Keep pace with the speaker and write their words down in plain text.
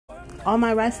All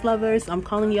my rice lovers, I'm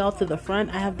calling y'all to the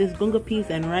front. I have this gungo peas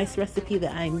and rice recipe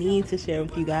that I need to share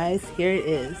with you guys. Here it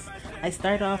is. I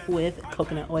start off with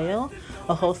coconut oil,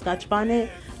 a whole scotch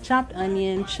bonnet, chopped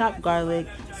onion, chopped garlic,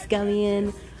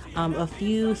 scallion, a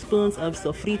few spoons of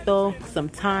sofrito, some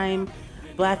thyme,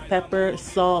 black pepper,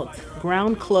 salt,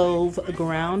 ground clove,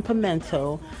 ground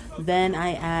pimento. Then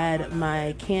I add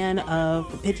my can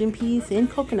of pigeon peas in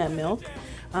coconut milk.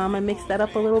 I mix that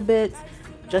up a little bit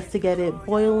just to get it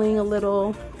boiling a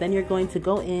little. Then you're going to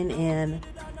go in and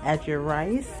add your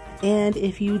rice. And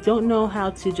if you don't know how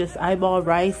to just eyeball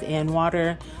rice and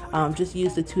water, just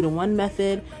use the 2-to-1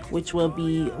 method, which will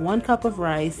be 1 cup of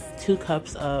rice, 2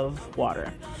 cups of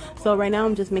water. So right now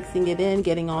I'm just mixing it in,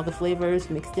 getting all the flavors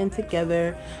mixed in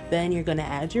together. Then you're gonna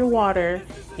add your water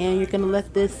and you're gonna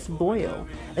let this boil.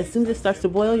 As soon as it starts to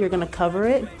boil, you're gonna cover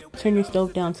it, turn your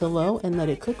stove down to low and let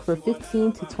it cook for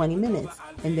 15 to 20 minutes.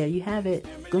 And there you have it,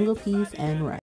 gungo peas and rice.